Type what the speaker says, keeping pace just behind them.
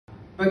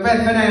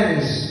Macbeth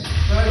Fernandes.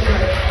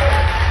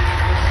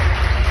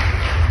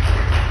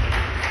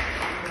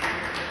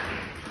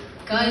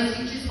 Guys,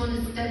 you just want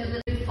to step a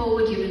little bit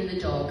forward, you're in the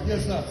dog.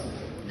 Yes, sir.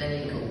 There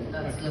you go,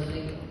 that's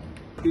lovely.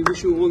 We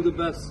wish you all the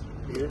best.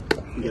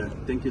 Yeah,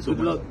 thank you so much.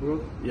 Good luck, bro.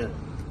 Yeah,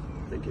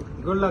 thank you.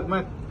 Good luck,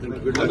 Matt. Thank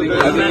you. Good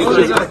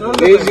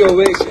luck. Raise your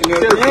wish.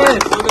 Yes.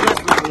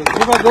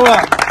 Viva Goa.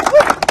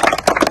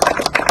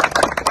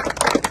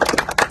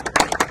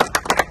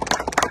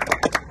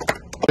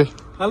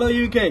 Hello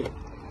UK.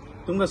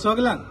 तुमकां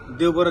सगळ्यांक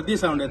देव बरो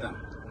दीस हांव येता.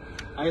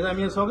 आयज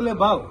आमी सगळे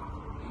भाव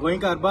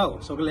गोंयकार भाव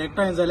सगळे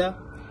एकठांय जाल्या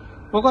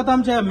फकत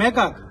आमच्या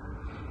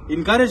मेकाक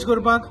इनकरेज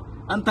करपाक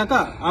आनी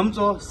ताका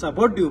आमचो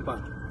सपोर्ट दिवपाक.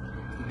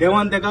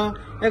 देवान ताका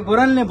एक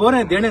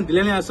बरें देणें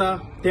दिलेलें आसा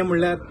तें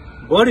म्हणल्यार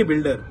बॉडी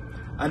बिल्डर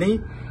आनी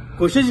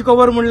खोशेची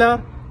खबर म्हणल्यार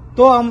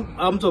तो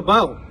आमचो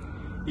भाव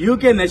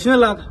UK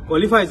नॅशनलाक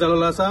क्वॉलिफाय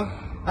जाल्लो आसा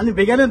आनी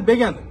बेगीनच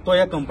बेगीन तो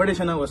ह्या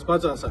कॉम्पिटिशनाक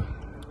वचपाचो आसा.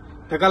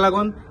 ताका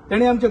लागून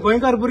तेणे आमच्या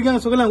गोंयकार भुरग्यांक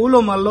सगळ्यांक उलो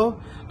मारलो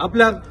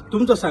आपल्याक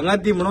तुमचो सांगात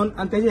दी म्हणून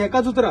आनी तेजे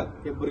एकाच उतराक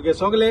हे भुरगे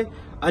सगळे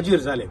हाजीर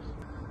जाले.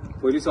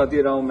 पयली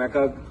खातीर हांव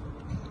मेकाक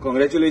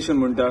कॉंग्रॅच्युलेशन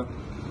म्हणटा.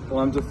 हो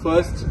आमचो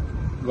फर्स्ट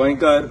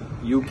गोंयकार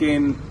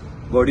UKन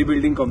बॉडी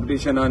बिल्डिंग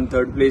कॉम्पिटिशनान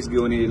 3rd प्लेस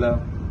घेवन येयला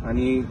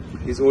आनी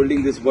is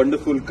holding these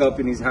wonderful cup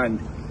in his hand.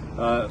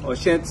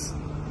 अशेंच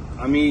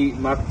आमी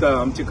मागता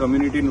आमचे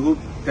कम्युनिटीन खूब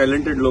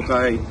टॅलंटेड लोक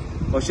आहाय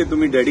अशें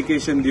तुमी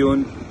डेडिकेशन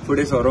दिवन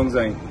फुडें सरोंक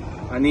जाय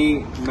आनी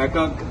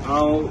मेकाक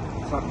हांव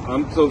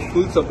आमचो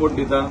फूल सपोर्ट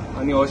दिता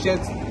आनी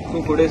अशेंच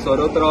तूं फुडें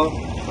सरत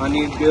राव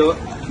आनी देव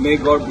may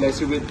God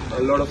bless you with a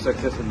lot of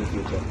success in the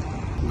future.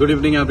 Good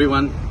evening,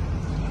 everyone.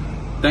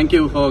 Thank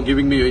you for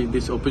giving me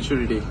this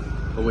opportunity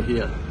over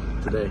here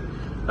today.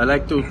 I'd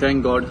like to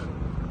thank God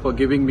for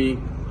giving me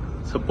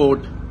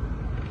support,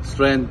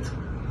 strength,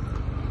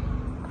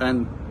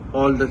 and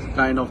all the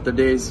kind of the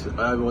days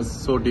I was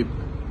so deep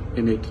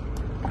in it.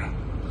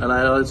 And I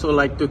also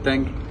like to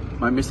thank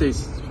my missus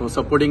for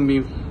supporting me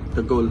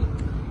the goal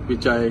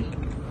which I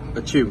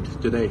achieved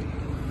today.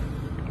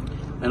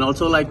 And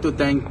also like to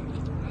thank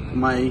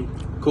my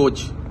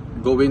coach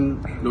Goan.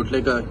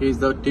 He is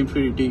the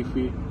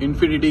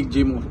Infinity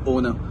Gym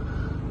owner.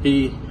 He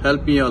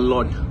helped me a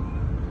lot.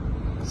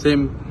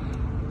 Same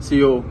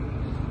CEO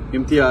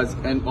Imtiaz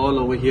and all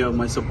over here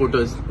my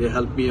supporters, they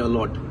helped me a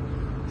lot.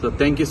 So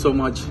thank you so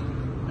much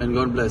and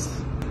God bless.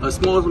 A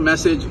small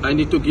message I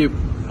need to give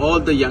all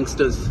the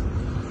youngsters.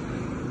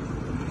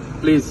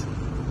 Please,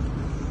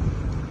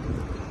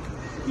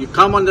 you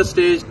come on the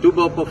stage, do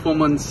a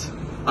performance.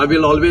 I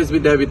will always be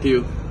there with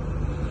you.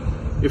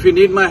 If you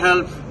need my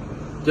help,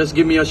 just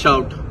give me a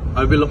shout.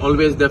 I will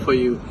always there for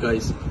you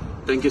guys.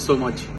 Thank you so much.